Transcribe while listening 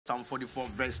Psalm 44,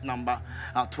 verse number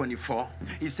 24.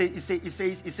 It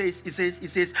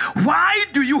says, why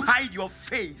do you hide your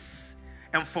face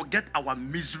and forget our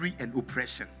misery and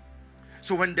oppression?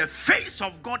 So when the face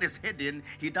of God is hidden,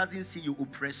 he doesn't see your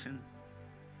oppression.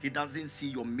 He doesn't see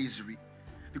your misery.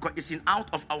 Because it's in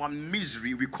out of our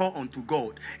misery we call unto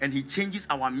God, and he changes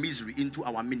our misery into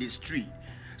our ministry,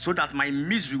 so that my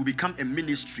misery will become a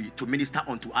ministry to minister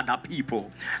unto other people.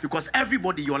 Because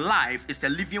everybody, your life is a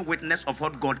living witness of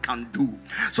what God can do.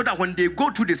 So that when they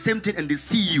go through the same thing and they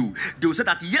see you, they will say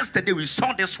that yesterday we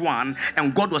saw this one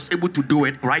and God was able to do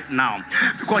it right now.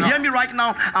 Because hear me right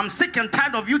now, I'm sick and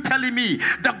tired of you telling me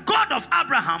the God of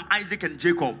Abraham, Isaac and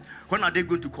Jacob, when are they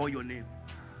going to call your name?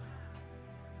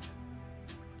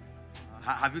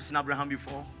 Have you seen Abraham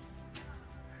before?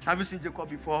 Have you seen Jacob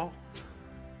before?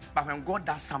 But when God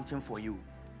does something for you,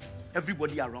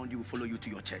 everybody around you will follow you to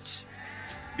your church,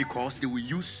 because they will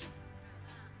use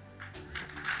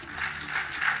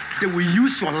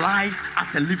your life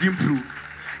as a living proof.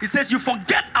 He says, you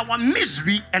forget our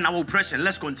misery and our oppression.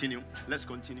 Let's continue.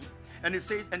 And it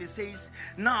says,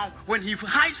 now when he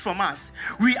hides from us,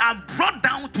 we are brought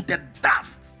down to the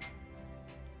dust.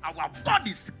 Our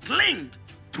bodies cling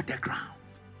to the ground.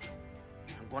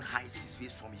 And God hides his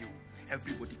face from you.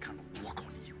 Everybody can walk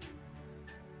on you.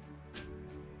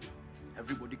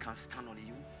 Everybody can stand on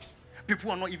you. People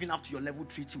who are not even up to your level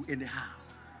treat you anyhow.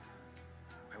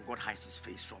 When God hides his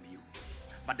face from you.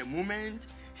 But the moment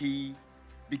he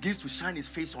begins to shine his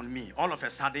face on me, all of a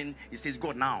sudden he says,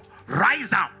 God, now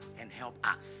rise up and help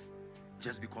us.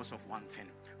 Just because of one thing.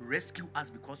 Rescue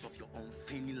us because of your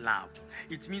unfailing love.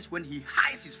 It means when he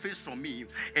hides his face from me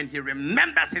and he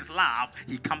remembers his love,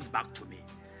 he comes back to me.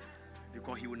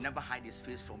 Because he will never hide his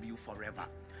face from you forever.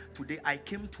 Today I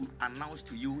came to announce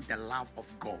to you the love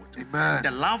of God. Amen.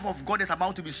 The love of God is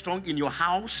about to be strong in your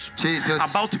house. Jesus.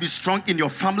 About to be strong in your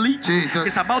family. Jesus.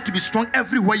 It's about to be strong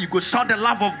everywhere you go. Shout the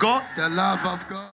love of God. The love of God.